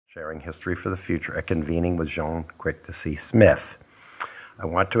Sharing History for the Future at Convening with Jaune Quick-to-See-Smith. I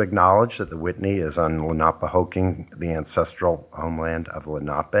want to acknowledge that the Whitney is on Lenape, the ancestral homeland of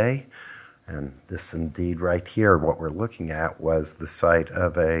Lenape. And this indeed right here, what we're looking at was the site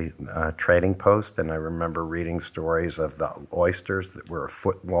of a trading post. And I remember reading stories of the oysters that were a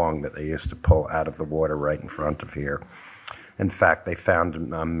foot long that they used to pull out of the water right in front of here. In fact, they found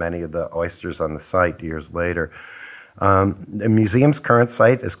many of the oysters on the site years later. The museum's current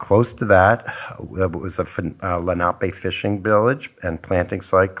site is close to that. It was a Lenape fishing village and planting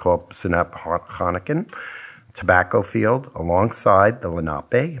site called Lenape tobacco field. Alongside the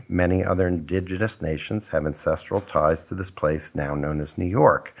Lenape, many other indigenous nations have ancestral ties to this place now known as New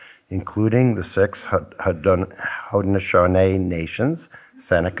York, including the 6 Haudenosaunee nations,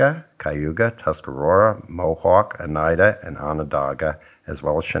 Seneca, Cayuga, Tuscarora, Mohawk, Oneida, and Onondaga, as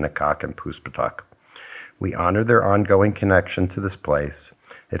well as Shinnecock and Puspatuck. We honor their ongoing connection to this place.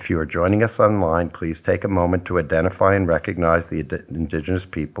 If you are joining us online, please take a moment to identify and recognize the indigenous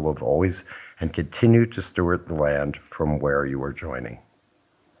people who have always and continue to steward the land from where you are joining.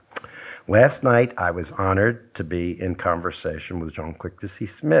 Last night, I was honored to be in conversation with Jaune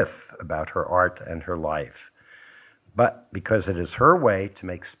Quick-to-See-Smith about her art and her life. But because it is her way to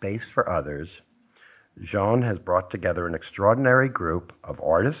make space for others, Jaune has brought together an extraordinary group of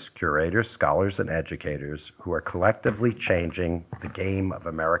artists, curators, scholars, and educators who are collectively changing the game of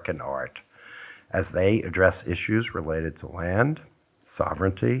American art as they address issues related to land,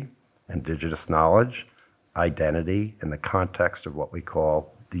 sovereignty, indigenous knowledge, identity, in the context of what we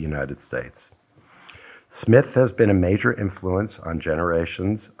call the United States. Smith has been a major influence on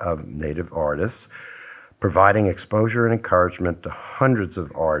generations of Native artists, providing exposure and encouragement to hundreds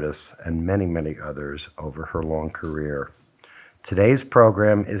of artists and many, many others over her long career. Today's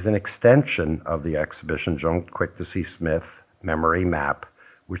program is an extension of the exhibition Jaune Quick-to-See-Smith Memory Map,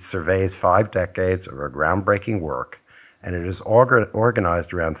 which surveys 5 decades of her groundbreaking work, and it is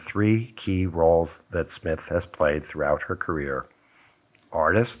organized around 3 key roles that Smith has played throughout her career: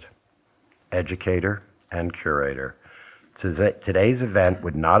 artist, educator, and curator. Today's event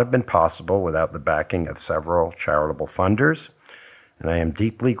would not have been possible without the backing of several charitable funders, and I am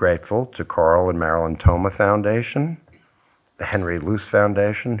deeply grateful to Carl and Marilyn Thoma Foundation, the Henry Luce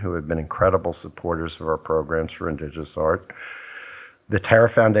Foundation, who have been incredible supporters of our programs for Indigenous art, the Terra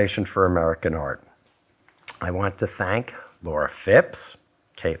Foundation for American Art. I want to thank Laura Phipps,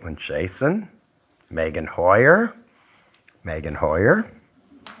 Caitlin Chasen, Megan Hoyer,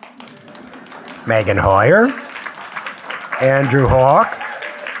 Andrew Hawks.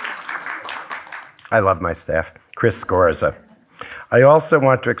 I love my staff. Chris Scorza. I also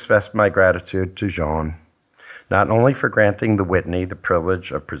want to express my gratitude to Jaune, not only for granting the Whitney the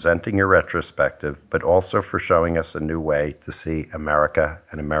privilege of presenting your retrospective, but also for showing us a new way to see America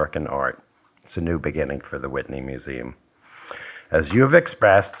and American art. It's a new beginning for the Whitney Museum. As you have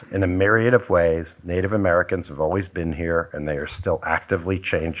expressed, in a myriad of ways, Native Americans have always been here, and they are still actively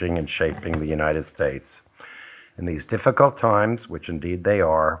changing and shaping the United States. In these difficult times, which indeed they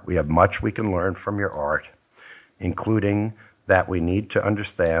are, we have much we can learn from your art, including that we need to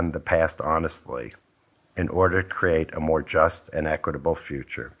understand the past honestly in order to create a more just and equitable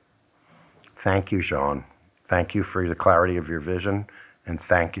future. Thank you, Jaune. Thank you for the clarity of your vision, and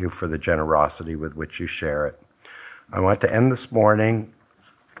thank you for the generosity with which you share it. I want to end this morning,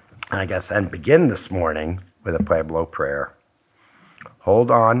 and begin this morning with a Pueblo prayer.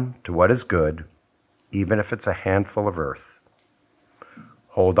 Hold on to what is good, even if it's a handful of earth.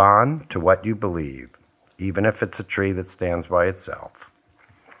 Hold on to what you believe, even if it's a tree that stands by itself.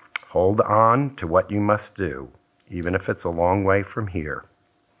 Hold on to what you must do, even if it's a long way from here.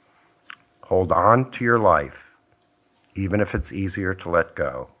 Hold on to your life, even if it's easier to let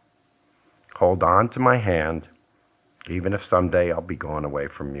go. Hold on to my hand, even if someday I'll be gone away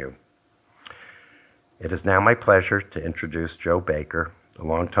from you. It is now my pleasure to introduce Joe Baker, a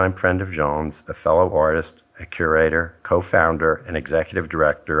longtime friend of Jaune's, a fellow artist, a curator, co-founder, and executive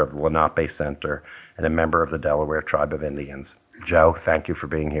director of the Lenape Center, and a member of the Delaware Tribe of Indians. Joe, thank you for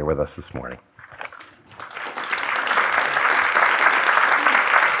being here with us this morning.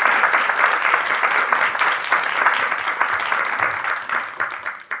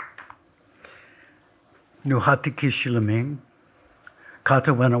 Nuhatikishilaming,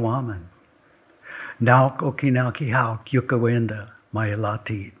 Katawenawaman, Nauk Okinaki Hauk Yukawenda,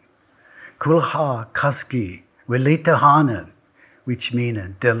 Mayalatit, Kulha Kaski, Welita Hanan, which mean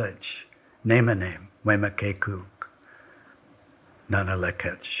Dillich, Namanem, Wemakekuk,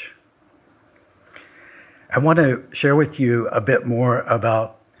 Nanalekech. I want to share with you a bit more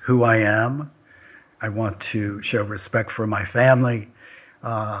about who I am. I want to show respect for my family,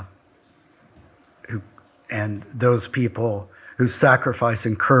 and those people whose sacrifice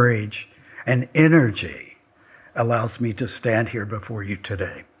and courage and energy allows me to stand here before you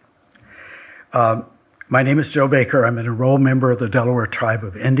today. My name is Joe Baker. I'm an enrolled member of the Delaware Tribe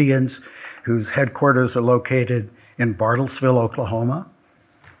of Indians, whose headquarters are located in Bartlesville, Oklahoma.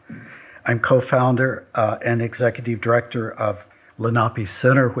 I'm co-founder and executive director of Lenape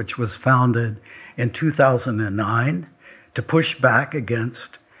Center, which was founded in 2009 to push back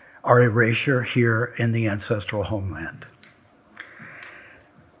against our erasure here in the ancestral homeland.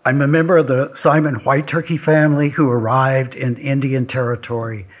 I'm a member of the Simon White Turkey family who arrived in Indian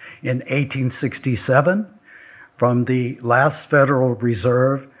Territory in 1867 from the last Federal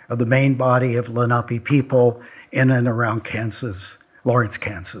Reserve of the main body of Lenape people in and around Kansas, Lawrence,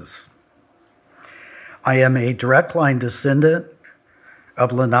 Kansas. I am a direct line descendant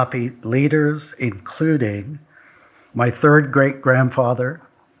of Lenape leaders, including my third great-grandfather,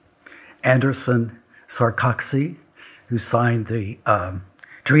 Anderson Sarcoxy, who signed the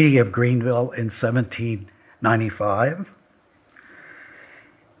Treaty of Greenville in 1795.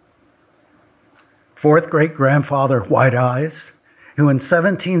 Fourth great-grandfather White Eyes, who in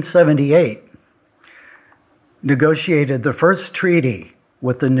 1778 negotiated the first treaty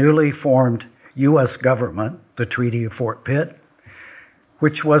with the newly formed U.S. government, the Treaty of Fort Pitt,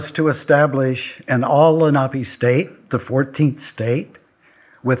 which was to establish an all-Lenape state, the 14th state,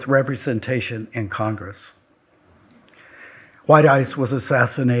 with representation in Congress. White Eyes was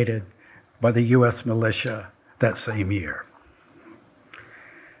assassinated by the U.S. militia that same year.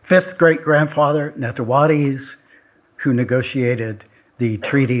 Fifth great-grandfather, Netawades, who negotiated the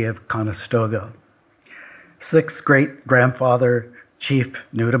Treaty of Conestoga. Sixth great-grandfather, Chief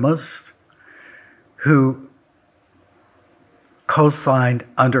Nudamus, who co-signed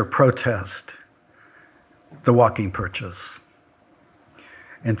under protest the walking purchase.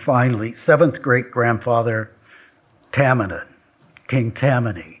 And finally, seventh great-grandfather, Tammany, King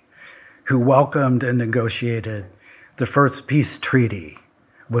Tammany, who welcomed and negotiated the first peace treaty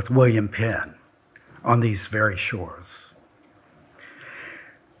with William Penn on these very shores.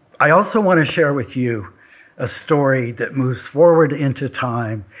 I also want to share with you a story that moves forward into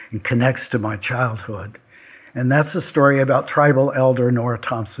time and connects to my childhood, and that's a story about tribal elder Nora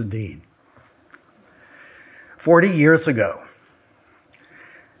Thompson Dean. 40 years ago,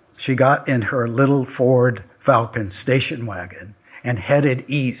 she got in her little Ford Falcon station wagon and headed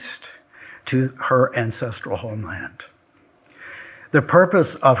east to her ancestral homeland. The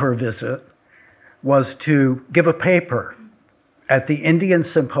purpose of her visit was to give a paper at the Indian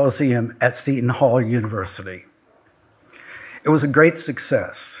Symposium at Seton Hall University. It was a great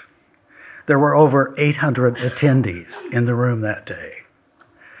success. There were over 800 attendees in the room that day.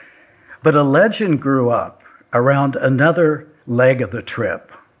 But a legend grew up around another leg of the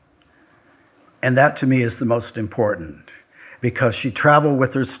trip. And that to me is the most important, because she traveled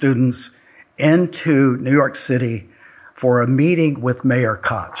with her students into New York City for a meeting with Mayor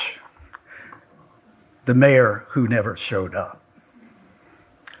Koch, the mayor who never showed up.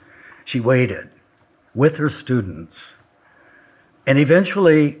 She waited with her students, and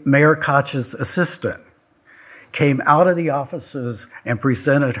eventually Mayor Koch's assistant came out of the offices and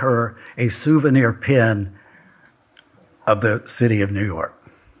presented her a souvenir pin of the city of New York.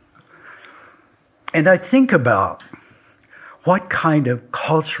 And I think about what kind of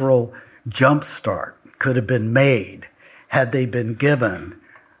cultural jumpstart could have been made had they been given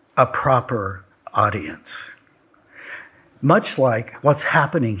a proper audience. Much like what's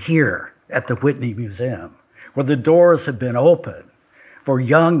happening here at the Whitney Museum, where the doors have been opened for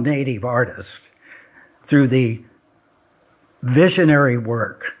young Native artists through the visionary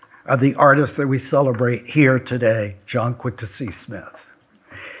work of the artist that we celebrate here today, Jaune Quick-to-See-Smith.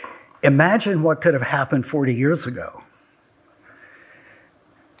 Imagine what could have happened 40 years ago.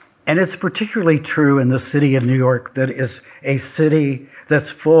 And it's particularly true in the city of New York, that is a city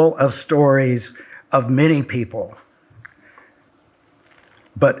that's full of stories of many people.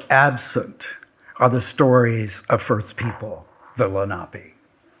 But absent are the stories of First People, the Lenape.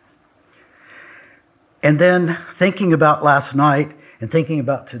 And then thinking about last night and thinking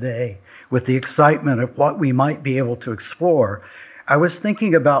about today with the excitement of what we might be able to explore, I was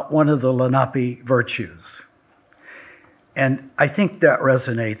thinking about one of the Lenape virtues. And I think that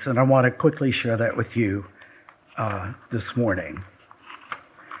resonates, and I want to quickly share that with you this morning.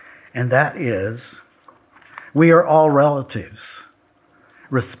 And that is, we are all relatives.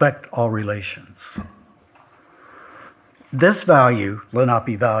 Respect all relations. This value,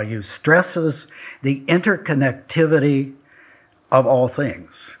 Lenape value, stresses the interconnectivity of all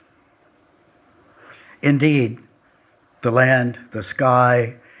things. Indeed, The land, the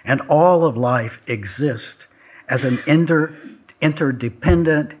sky, and all of life exist as an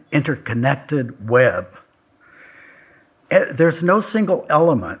interdependent, interconnected web. There's no single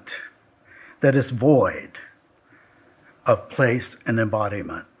element that is void of place and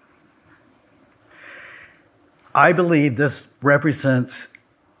embodiment. I believe this represents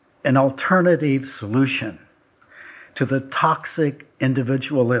an alternative solution to the toxic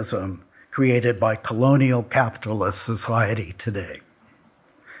individualism created by colonial capitalist society today.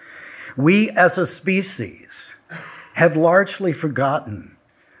 We as a species have largely forgotten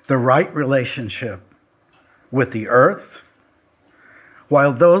the right relationship with the earth,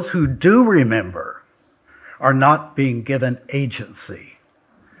 while those who do remember are not being given agency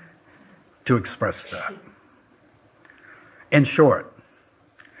to express that. In short,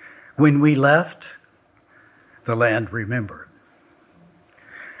 when we left, the land remembered.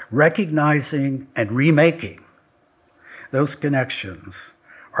 Recognizing and remaking those connections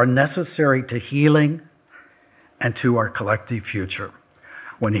are necessary to healing and to our collective future.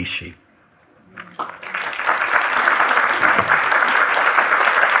 Wanishi.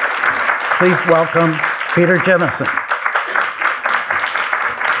 Please welcome Peter Jemison.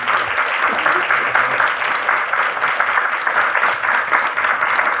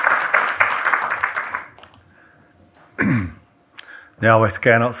 Now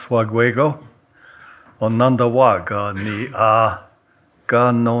scanot swagwego, onanda waga ni a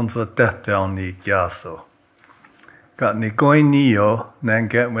ga nonza tetel ni gyaso. Got ni goi nio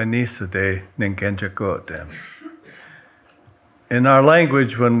nanget wenisa de ningenja gotem. In our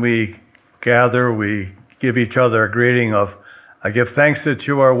language, when we gather, we give each other a greeting of, I give thanks that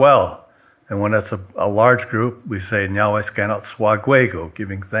you are well. And when it's a large group, we say, Nyawe scanot swagwego,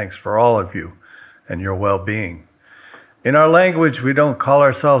 giving thanks for all of you and your well-being. In our language, we don't call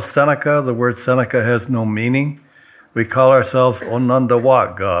ourselves Seneca. The word Seneca has no meaning. We call ourselves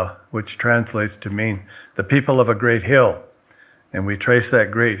Onundawaga, which translates to mean the people of a great hill. And we trace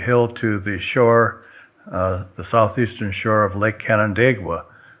that great hill to the shore, the southeastern shore of Lake Canandaigua,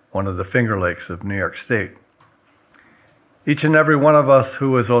 one of the Finger Lakes of New York State. Each and every one of us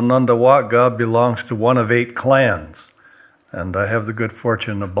who is Onundawaga belongs to one of 8 clans. And I have the good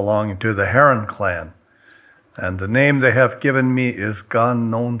fortune of belonging to the Heron clan. And the name they have given me is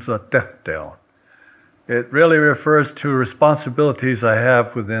Ganonza Tehtel. It really refers to responsibilities I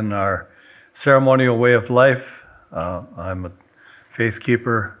have within our ceremonial way of life. I'm a faith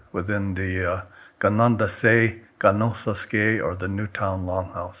keeper within the Ganondase, Ganosaske, or the Newtown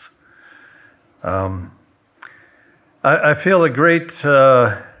Longhouse. I feel a great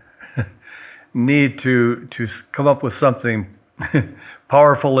need to come up with something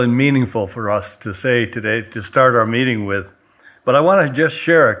powerful and meaningful for us to say today, to start our meeting with. But I want to just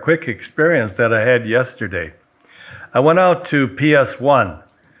share a quick experience that I had yesterday. I went out to PS1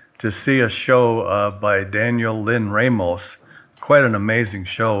 to see a show by Daniel Lynn Ramos, quite an amazing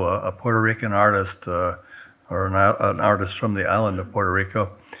show, a Puerto Rican artist, or an artist from the island of Puerto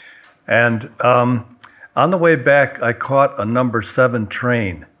Rico. And on the way back, I caught a number 7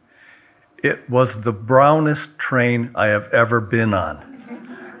 train. It was the brownest train I have ever been on.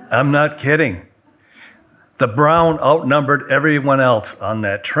 I'm not kidding. The brown outnumbered everyone else on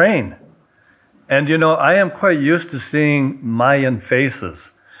that train. And you know, I am quite used to seeing Mayan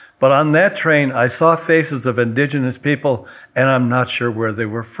faces. But on that train, I saw faces of indigenous people, and I'm not sure where they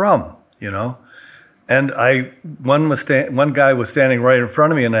were from, you know. And one guy was standing right in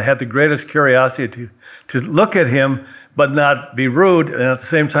front of me, and I had the greatest curiosity to look at him, but not be rude, and at the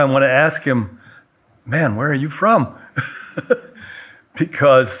same time want to ask him, man, where are you from?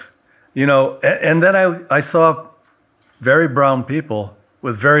 Because, you know, and then I saw very brown people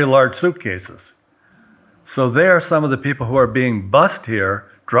with very large suitcases. So they are some of the people who are being bused here,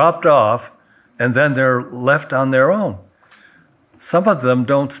 dropped off, and then they're left on their own. Some of them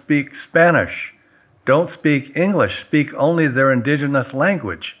don't speak Spanish, don't speak English, speak only their indigenous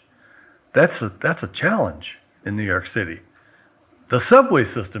language. That's a challenge in New York City. The subway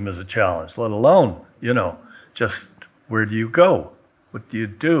system is a challenge, let alone, you know, just where do you go? What do you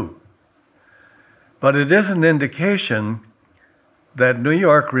do? But it is an indication that New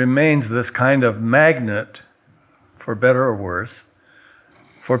York remains this kind of magnet, for better or worse,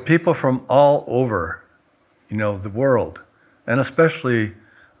 for people from all over, you know, the world, and especially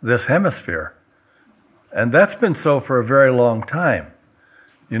this hemisphere. And that's been so for a very long time.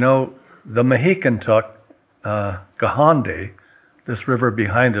 You know, the Mexicantuck, Gahonde, this river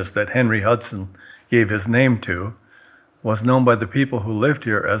behind us that Henry Hudson gave his name to, was known by the people who lived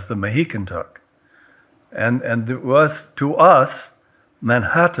here as the Mexicantuck. And it was, to us,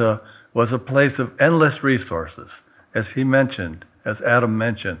 Manhattan was a place of endless resources, as he mentioned, as Adam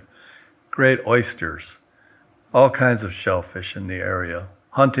mentioned, great oysters, all kinds of shellfish in the area,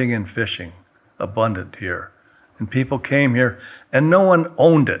 hunting and fishing, abundant here. And people came here, and no one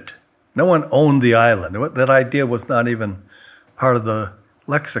owned it. No one owned the island. That idea was not even part of the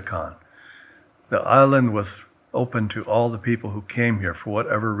lexicon. The island was open to all the people who came here for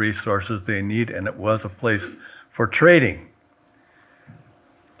whatever resources they need, and it was a place for trading.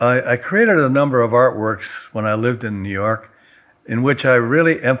 I created a number of artworks when I lived in New York in which I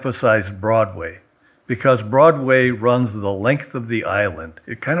really emphasized Broadway, because Broadway runs the length of the island.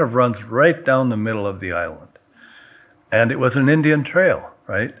 It kind of runs right down the middle of the island. And it was an Indian trail,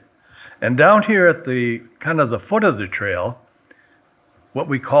 right? And down here at the kind of the foot of the trail, what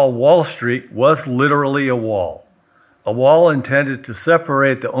we call Wall Street was literally a wall intended to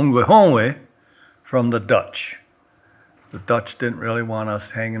separate the Ongwehongwe from the Dutch. The Dutch didn't really want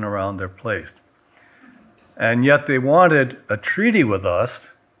us hanging around their place. And yet they wanted a treaty with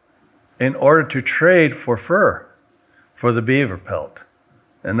us in order to trade for fur, for the beaver pelt.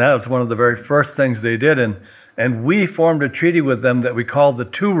 And that was one of the very first things they did. And we formed a treaty with them that we called the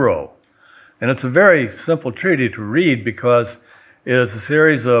Two-Row. And it's a very simple treaty to read because it is a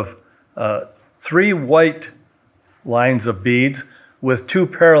series of 3 white lines of beads with 2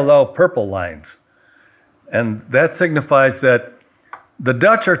 parallel purple lines. And that signifies that the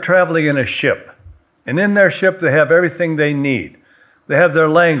Dutch are traveling in a ship. And in their ship, they have everything they need. They have their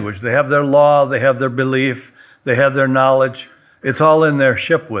language, they have their law, they have their belief, they have their knowledge. It's all in their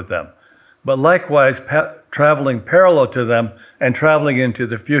ship with them. But likewise, traveling parallel to them and traveling into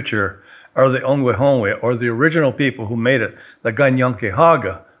the future are the Ongwehongwe, or the original people who made it, the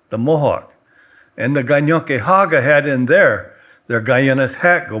Ganyankehaga, the Mohawk. And the Ganyankehaga had in their Gayanas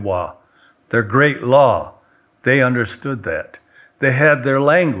Hatgawa, their great law. They understood that. They had their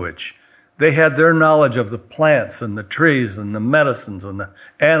language. They had their knowledge of the plants and the trees and the medicines and the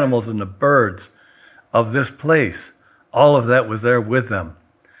animals and the birds of this place. All of that was there with them.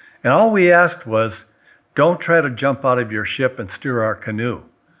 And all we asked was, don't try to jump out of your ship and steer our canoe.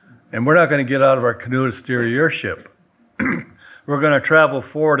 And we're not going to get out of our canoe to steer your ship. We're going to travel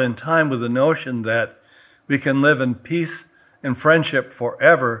forward in time with the notion that we can live in peace and friendship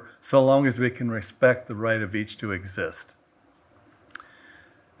forever so long as we can respect the right of each to exist.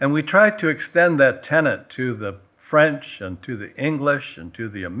 And we tried to extend that tenet to the French and to the English and to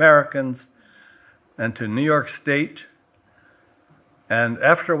the Americans and to New York State. And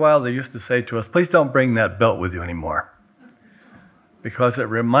after a while, they used to say to us, please don't bring that belt with you anymore, because it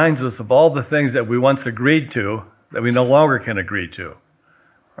reminds us of all the things that we once agreed to that we no longer can agree to,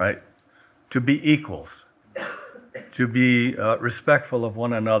 right? To be equals, to be respectful of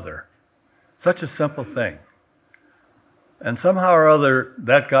one another. Such a simple thing. And somehow or other,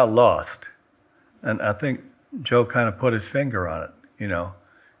 that got lost. And I think Joe kind of put his finger on it, you know.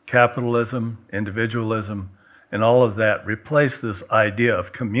 Capitalism, individualism, and all of that replaced this idea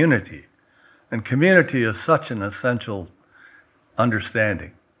of community. And community is such an essential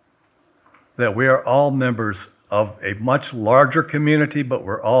understanding that we are all members of a much larger community, but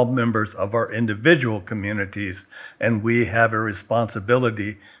we're all members of our individual communities, and we have a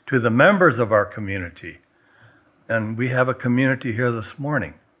responsibility to the members of our community. And we have a community here this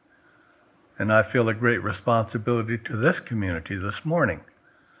morning. And I feel a great responsibility to this community this morning.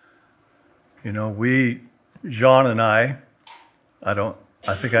 You know, Jean and I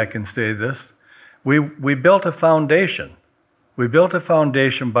think I can say this, we built a foundation. We built a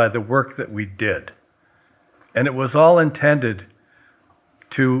foundation by the work that we did. And it was all intended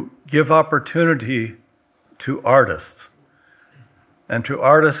to give opportunity to artists. And to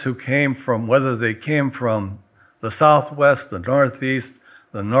artists who came from, whether they came from the Southwest, the Northeast,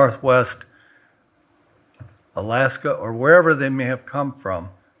 the Northwest, Alaska, or wherever they may have come from,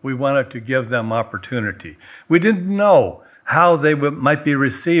 we wanted to give them opportunity. We didn't know how they might be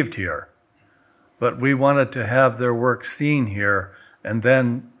received here, but we wanted to have their work seen here, and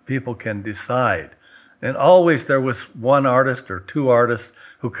then people can decide. And always there was one artist or 2 artists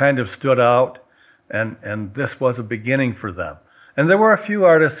who kind of stood out, and this was a beginning for them. And there were a few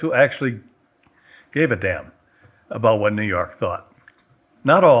artists who actually gave a damn about what New York thought.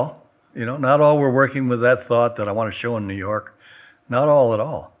 Not all, you know, not all were working with that thought that I want to show in New York. Not all at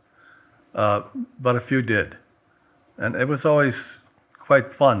all, but a few did. And it was always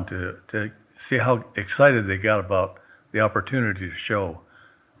quite fun to see how excited they got about the opportunity to show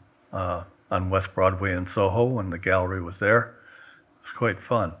on West Broadway in Soho when the gallery was there. It was quite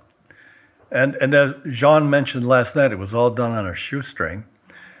fun. And as Jean mentioned last night, it was all done on a shoestring.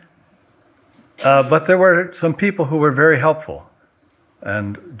 But there were some people who were very helpful.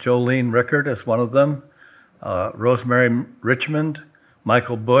 And Jolene Rickard is one of them. Rosemary Richmond,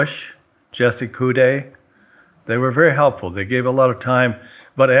 Michael Bush, Jesse Kootenai. They were very helpful. They gave a lot of time,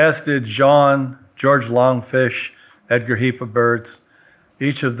 but as did John, George Longfish, Edgar Heap of Birds.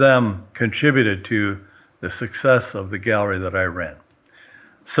 Each of them contributed to the success of the gallery that I ran.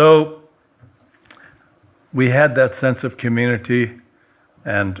 So we had that sense of community,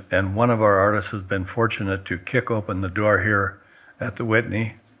 and one of our artists has been fortunate to kick open the door here at the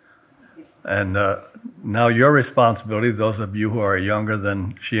Whitney. And now your responsibility, those of you who are younger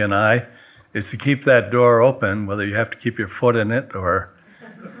than she and I, is to keep that door open, whether you have to keep your foot in it or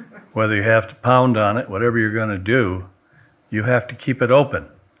whether you have to pound on it, whatever you're going to do, you have to keep it open,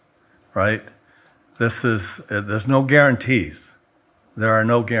 right? There's no guarantees. There are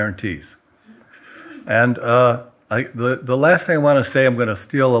no guarantees. And the last thing I want to say, I'm going to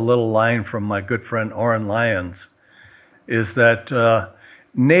steal a little line from my good friend Orrin Lyons, is that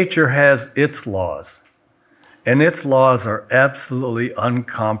nature has its laws, and its laws are absolutely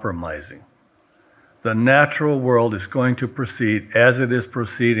uncompromising. The natural world is going to proceed as it is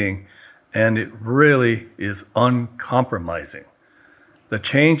proceeding, and it really is uncompromising. The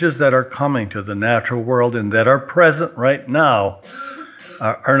changes that are coming to the natural world and that are present right now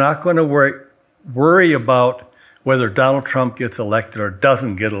are not going to worry about whether Donald Trump gets elected or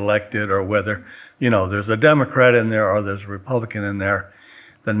doesn't get elected, or whether, there's a Democrat in there or there's a Republican in there.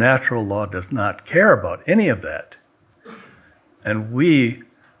 The natural law does not care about any of that. And we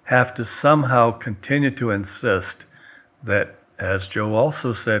have to somehow continue to insist that, as Joe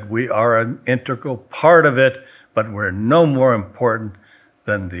also said, we are an integral part of it, but we're no more important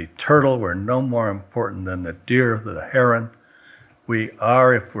than the turtle, we're no more important than the deer, the heron. We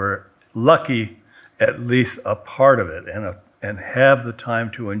are, if we're lucky, at least a part of it, and have the time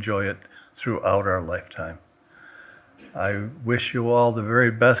to enjoy it throughout our lifetime. I wish you all the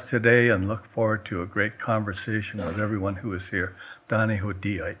very best today and look forward to a great conversation with everyone who is here. Daniho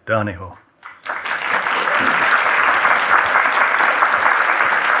Diai. Daniho.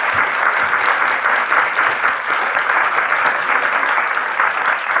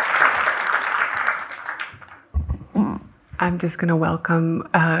 I'm just going to welcome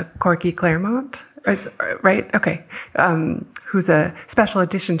Corky Claremont, right? Okay, who's a special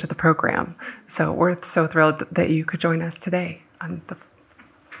addition to the program. So we're so thrilled that you could join us today on the.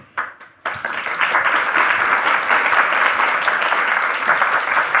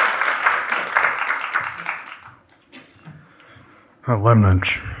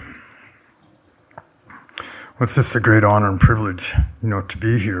 Lemnich. Well, it's just a great honor and privilege, to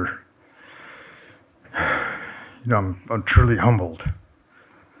be here. I'm truly humbled,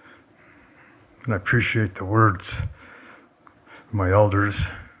 and I appreciate the words of my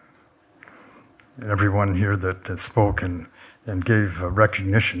elders and everyone here that spoke and gave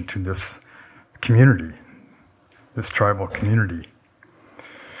recognition to this community, this tribal community.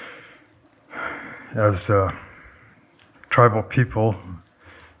 As tribal people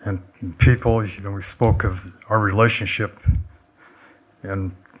and people, we spoke of our relationship,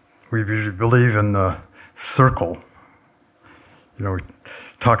 and we believe in the circle. We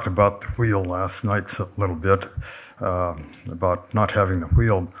talked about the wheel last night a little bit, about not having the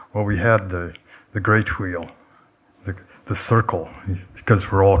wheel. Well, we had the great wheel, the circle,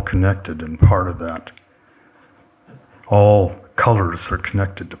 because we're all connected and part of that. All colors are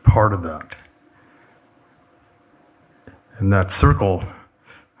connected to part of that. And that circle,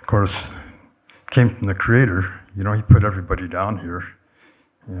 of course, came from the Creator. He put everybody down here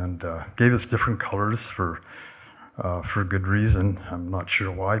and gave us different colors for good reason. I'm not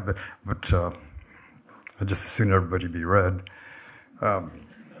sure why, but I just assumed everybody be red.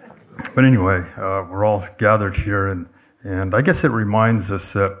 But anyway, we're all gathered here, and I guess it reminds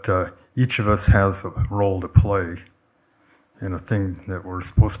us that each of us has a role to play in a thing that we're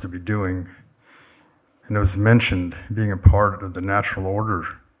supposed to be doing. And it was mentioned being a part of the natural order.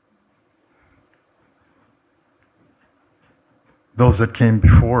 Those that came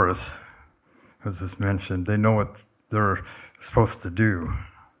before us, as is mentioned, they know what they're supposed to do,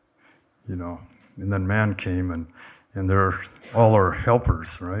 and then man came, and they're all our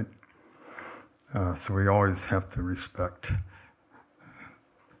helpers, right? So we always have to respect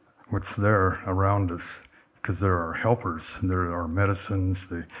what's there around us, because they're our helpers, and they're our medicines.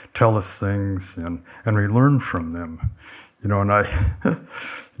 They tell us things, and we learn from them, and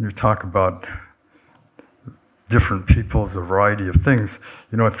you talk about different people's a variety of things.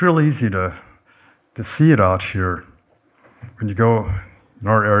 It's real easy to see it out here. When you go in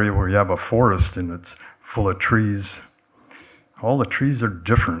our area where you have a forest and it's full of trees, all the trees are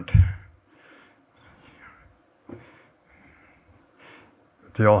different. But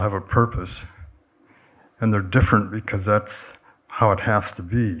they all have a purpose. And they're different because that's how it has to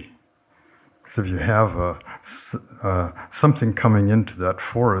be. Because if you have something coming into that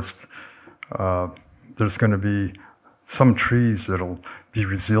forest, there's going to be some trees that'll be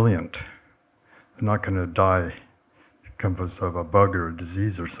resilient. They're not going to die because of a bug or a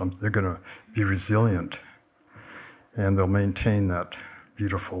disease or something. They're going to be resilient, and they'll maintain that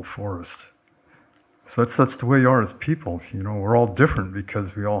beautiful forest. So that's the way we are as people. We're all different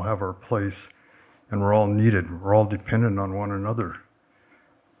because we all have our place, and we're all needed. We're all dependent on one another.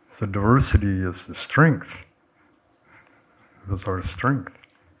 So diversity is the strength. It's our strength.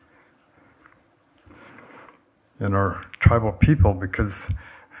 And our tribal people, because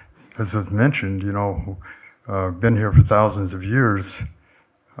as was mentioned, been here for thousands of years,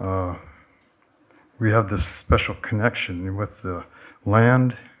 we have this special connection with the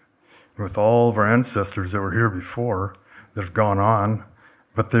land, with all of our ancestors that were here before, that have gone on,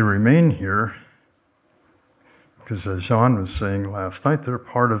 but they remain here because, as Jaune was saying last night, they're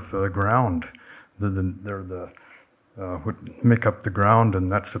part of the ground. They're what make up the ground, and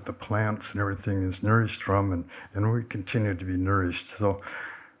that's what the plants and everything is nourished from, and we continue to be nourished. So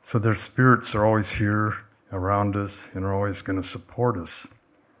their spirits are always here around us and are always going to support us.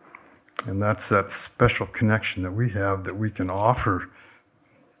 And that's that special connection that we have that we can offer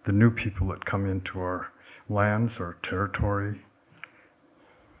the new people that come into our lands, our territory.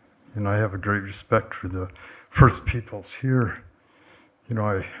 And I have a great respect for the first peoples here.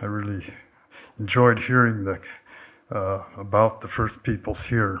 I really enjoyed hearing about the first peoples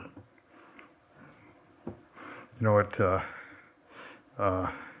here. It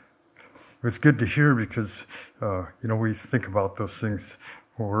was good to hear because, we think about those things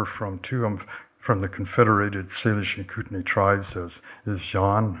where we're from too. I'm from the Confederated Salish and Kootenai tribes, as is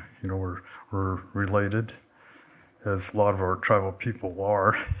Jaune. We're related, as a lot of our tribal people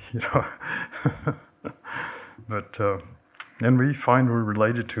are, But, and we find we're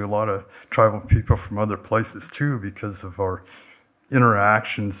related to a lot of tribal people from other places too because of our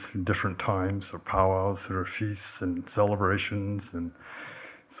interactions in different times, or powwows, or feasts and celebrations. And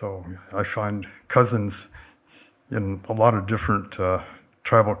so I find cousins in a lot of different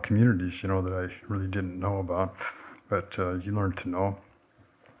tribal communities, that I really didn't know about, but you learn to know.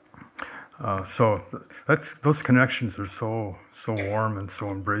 So those connections are so warm and so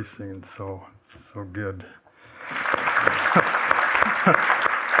embracing and so good.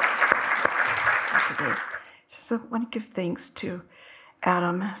 So I want to give thanks to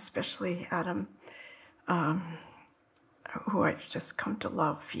Adam, especially Adam, who I've just come to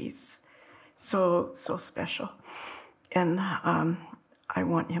love. He's so special. And I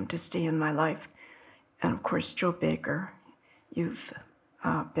want him to stay in my life. And of course, Joe Baker, you've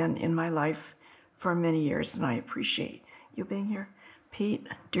been in my life for many years, and I appreciate you being here. Pete,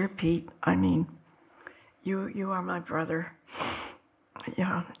 dear Pete, you are my brother.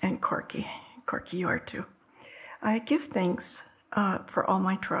 Yeah, and Corky, you are too. I give thanks for all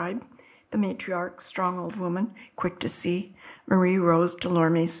my tribe, the matriarch, strong old woman, quick to see, Marie Rose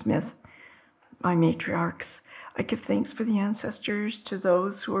Delorme Smith, my matriarchs. I give thanks for the ancestors, to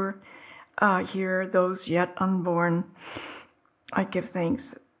those who are here, those yet unborn. I give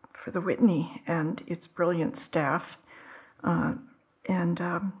thanks for the Whitney and its brilliant staff. And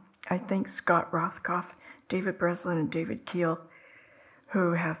I thank Scott Rothkopf, David Breslin, and David Keel,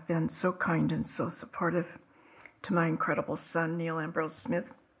 who have been so kind and so supportive to my incredible son, Neil Ambrose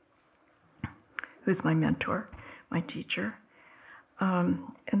Smith, who's my mentor, my teacher.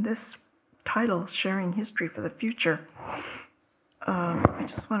 And this title, Sharing History for the Future, I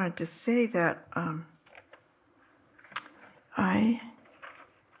just wanted to say that I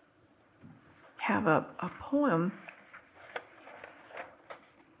have a poem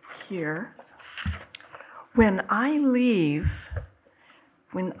here. When I leave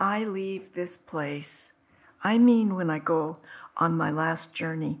this place, I mean when I go on my last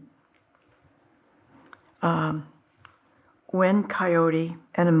journey, when Coyote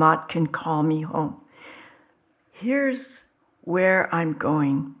and Amat can call me home. Here's where I'm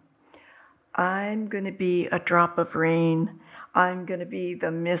going. I'm going to be a drop of rain. I'm going to be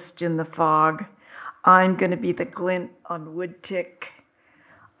the mist in the fog. I'm going to be the glint on wood tick.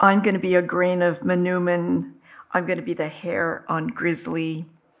 I'm going to be a grain of manumin. I'm going to be the hair on grizzly.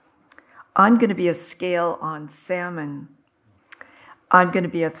 I'm going to be a scale on salmon. I'm going to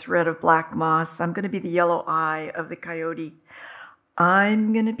be a thread of black moss. I'm going to be the yellow eye of the coyote.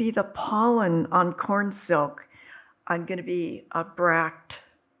 I'm going to be the pollen on corn silk. I'm going to be a bract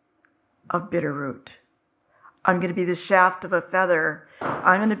of bitterroot. I'm going to be the shaft of a feather.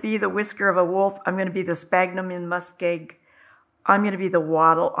 I'm going to be the whisker of a wolf. I'm going to be the sphagnum in muskeg. I'm going to be the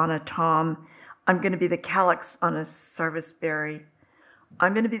wattle on a tom. I'm going to be the calyx on a service berry.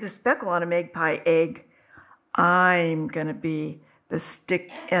 I'm going to be the speckle on a magpie egg. I'm going to be the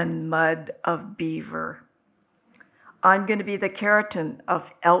stick and mud of beaver. I'm going to be the keratin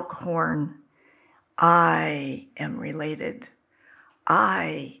of elk horn. I am related.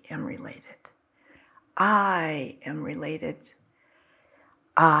 I am related. I am related.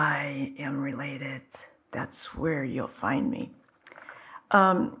 I am related. That's where you'll find me.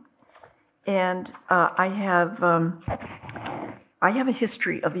 I have a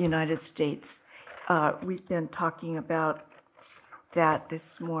history of the United States. We've been talking about that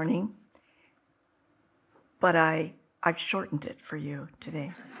this morning, but I've shortened it for you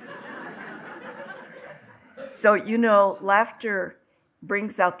today. So, you know, laughter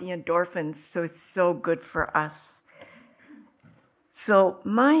brings out the endorphins, so it's so good for us. So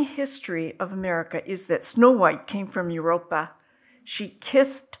my history of America is that Snow White came from Europa. She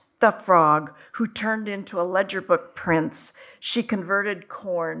kissed the frog who turned into a ledger book prince. She converted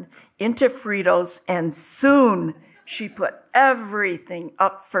corn into Fritos, and soon she put everything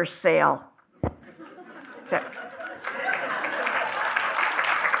up for sale. That's it.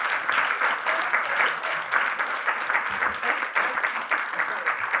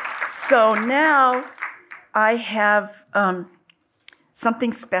 So now I have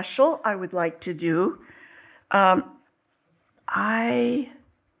something special I would like to do. I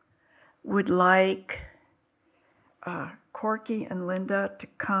would like Corky and Linda to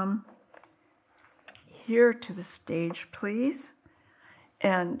come here to the stage, please.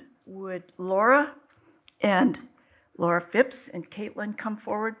 And would Laura Phipps and Caitlin come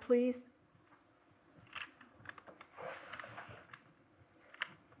forward, please?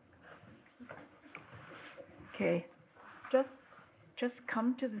 Okay, just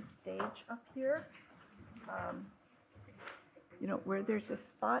come to the stage up here. You know, where there's a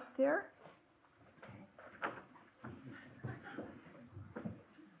spot there.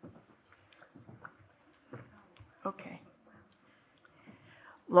 Okay.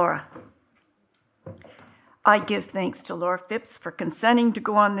 Laura. I give thanks to Laura Phipps for consenting to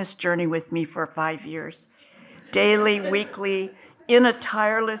go on this journey with me for 5 years. Daily, weekly, in a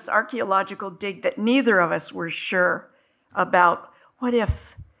tireless archaeological dig that neither of us were sure about what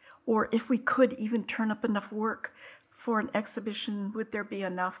if, or if we could even turn up enough work for an exhibition, would there be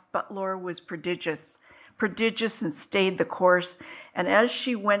enough? But Laura was prodigious and stayed the course. And as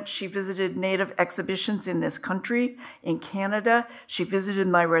she went, she visited Native exhibitions in this country, in Canada. She visited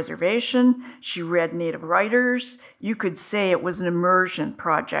my reservation. She read Native writers. You could say it was an immersion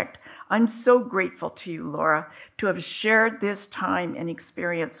project. I'm so grateful to you, Laura, to have shared this time and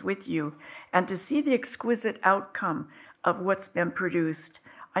experience with you and to see the exquisite outcome of what's been produced.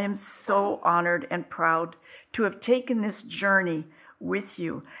 I am so honored and proud to have taken this journey with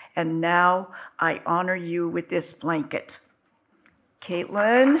you, and now I honor you with this blanket.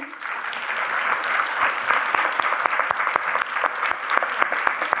 Caitlin.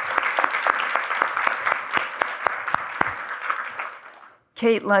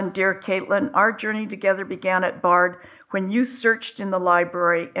 Caitlin, dear Caitlin, our journey together began at Bard when you searched in the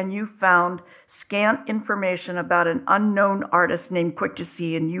library and you found scant information about an unknown artist named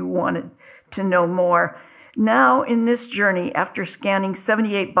Quick-to-See, and you wanted to know more. Now, in this journey, after scanning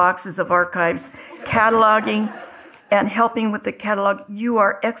 78 boxes of archives, cataloging, and helping with the catalog, you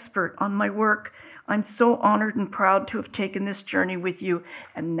are expert on my work. I'm so honored and proud to have taken this journey with you,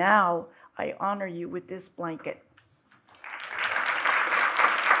 and now I honor you with this blanket.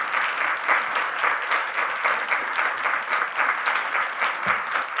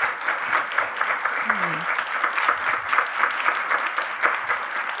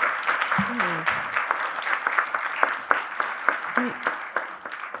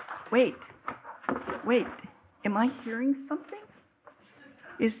 Wait, am I hearing something?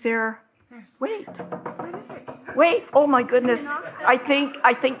 Is there, wait. What is it? Wait, oh my goodness. I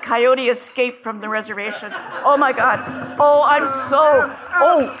think Coyote escaped from the reservation. Oh my God. Oh, I'm so,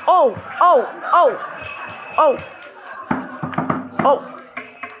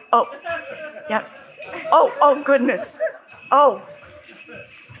 yeah. Oh, goodness. Oh,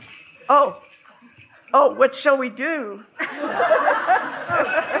 what shall we do?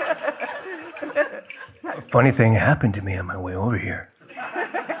 A funny thing happened to me on my way over here.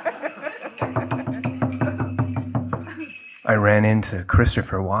 I ran into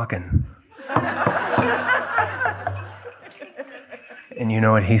Christopher Walken. And you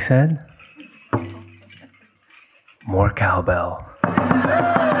know what he said? More cowbell.